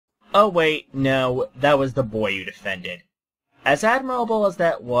Oh wait, no, that was the boy you defended. As admirable as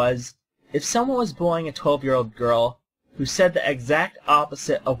that was, if someone was bullying a 12-year-old girl who said the exact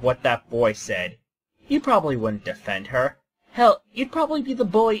opposite of what that boy said, you probably wouldn't defend her. Hell, you'd probably be the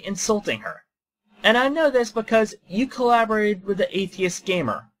bully insulting her. And I know this because you collaborated with the Atheist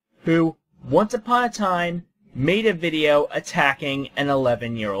Gamer, who, once upon a time, made a video attacking an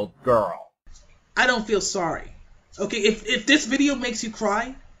 11-year-old girl. I don't feel sorry. Okay, if this video makes you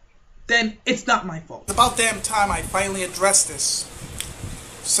cry, then it's not my fault. It's about damn time I finally addressed this.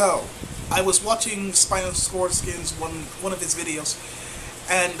 So, I was watching Spino one of his videos,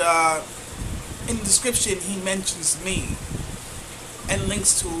 and in the description he mentions me and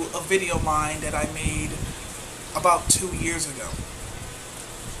links to a video of mine that I made about 2 years ago.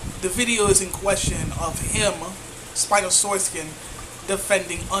 The video is in question of him, Spino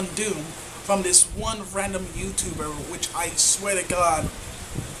defending Undoom from this one random YouTuber, which I swear to God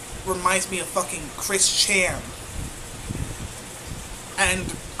reminds me of fucking Chris Chan.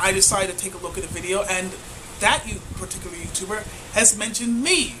 And I decided to take a look at the video, and that particular YouTuber has mentioned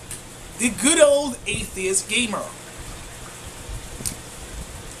me, the good old Atheist Gamer.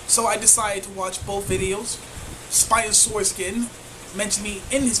 So I decided to watch both videos. Spino mentioned me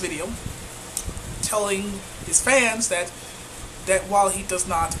in his video, telling his fans that while he does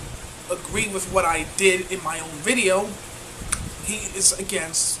not agree with what I did in my own video, he is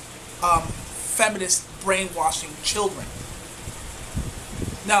against feminist brainwashing children.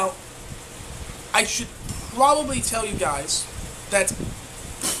 Now, I should probably tell you guys that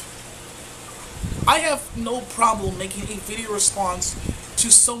I have no problem making a video response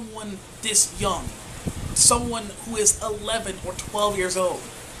to someone this young, someone who is 11 or 12 years old.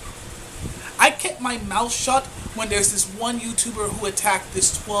 I kept my mouth shut when there's this one YouTuber who attacked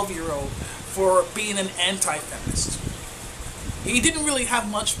this 12-year-old for being an anti-feminist. He didn't really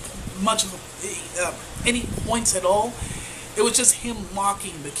have much of any points at all. It was just him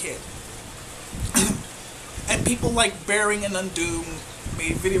mocking the kid. And people like Bearing and Undoom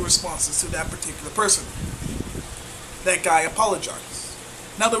made video responses to that particular person. That guy apologized.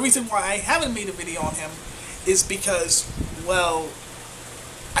 Now the reason why I haven't made a video on him is because, well,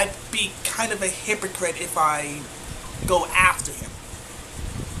 I'd be kind of a hypocrite if I go after him.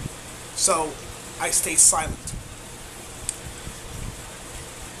 So I stay silent.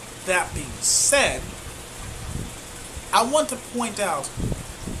 That being said, I want to point out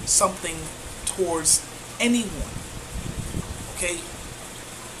something towards anyone, okay?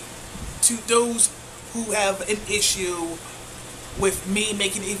 To those who have an issue with me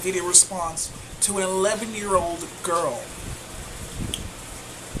making a video response to an 11-year-old girl.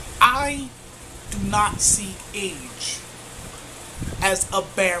 I do not see age as a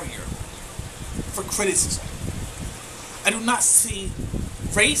barrier for criticism. I do not see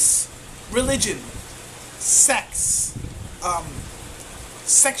race, religion, sex,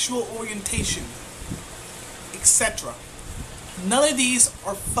 sexual orientation, etc. None of these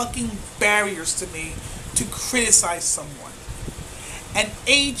are fucking barriers to me to criticize someone. And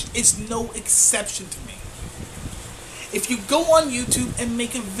age is no exception to me. If you go on YouTube and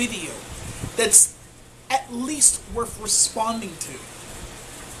make a video that's at least worth responding to,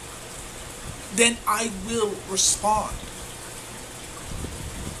 then I will respond.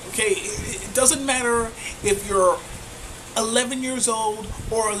 Okay, it doesn't matter if you're 11 years old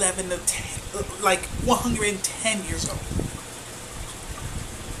or 11 to 10, like 110 years old.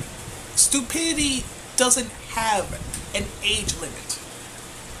 Stupidity doesn't have an age limit.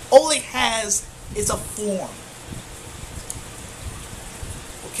 All it has is a form.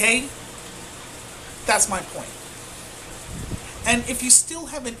 Okay? That's my point. And if you still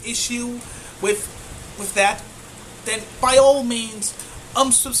have an issue with that, then by all means,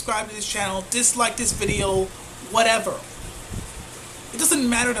 unsubscribe to this channel, dislike this video, whatever. It doesn't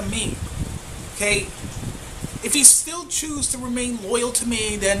matter to me. Okay? If you still choose to remain loyal to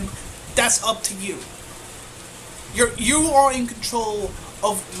me, then that's up to you. You are in control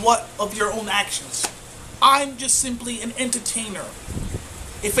of your own actions. I'm just simply an entertainer.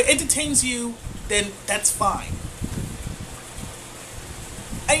 If it entertains you, then that's fine.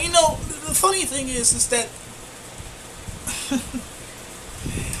 And you know, the funny thing is that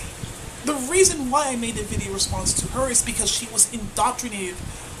the reason why I made a video response to her is because she was indoctrinated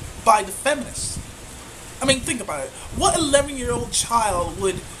by the feminists. I mean, think about it. What 11-year-old child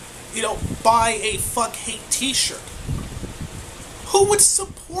would, buy a fuck hate t-shirt? Who would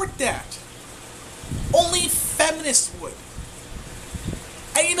support that? Only feminists would.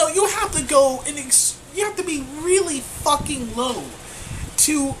 And you have to go and you have to be really fucking low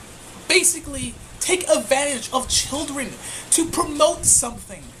to basically take advantage of children to promote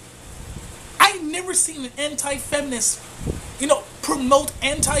something never seen an anti-feminist, promote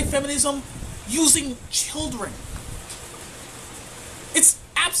anti-feminism using children. It's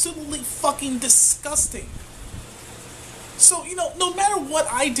absolutely fucking disgusting. So, no matter what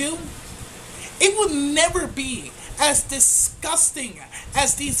I do, it will never be as disgusting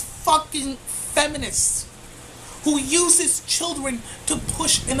as these fucking feminists who uses children to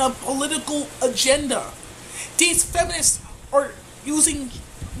push in a political agenda. These feminists are using,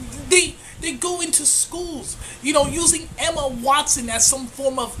 they go into schools, using Emma Watson as some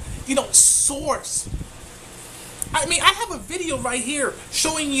form of, source. I mean, I have a video right here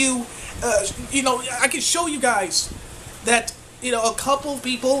showing you, I can show you guys that, a couple of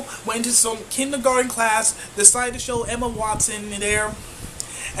people went to some kindergarten class, decided to show Emma Watson there,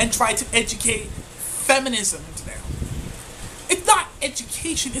 and tried to educate feminism into there. It's not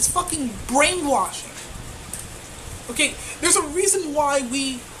education, it's fucking brainwashing. Okay, there's a reason why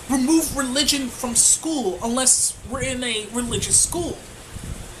we remove religion from school unless we're in a religious school.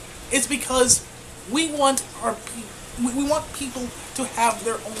 It's because we want we want people to have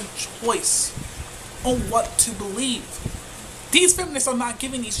their own choice on what to believe. These feminists are not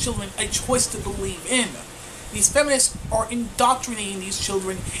giving these children a choice to believe in. These feminists are indoctrinating these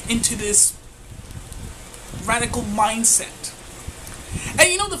children into this radical mindset.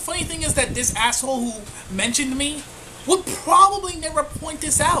 And the funny thing is that this asshole who mentioned me would probably never point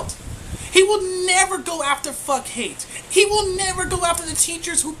this out. He will never go after fuck hate. He will never go after the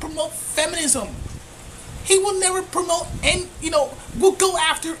teachers who promote feminism. He will never promote will go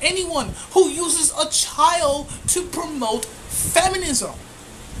after anyone who uses a child to promote feminism.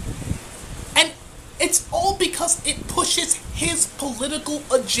 And it's all because it pushes his political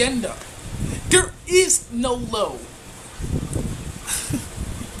agenda. There is no low.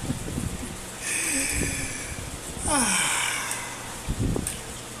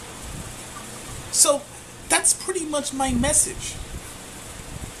 So, that's pretty much my message.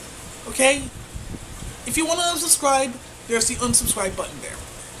 Okay? If you want to unsubscribe, there's the unsubscribe button there.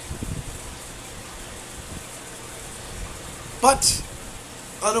 But,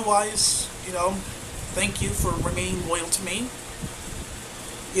 otherwise, thank you for remaining loyal to me.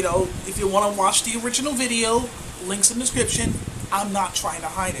 If you want to watch the original video, links in the description. I'm not trying to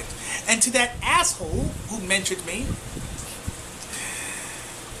hide it. And to that asshole who mentioned me,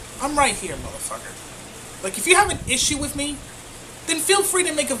 I'm right here, motherfucker. Like, if you have an issue with me, then feel free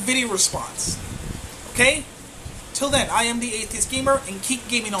to make a video response. Okay? Till then, I am the Atheist Gamer, and keep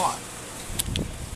gaming on.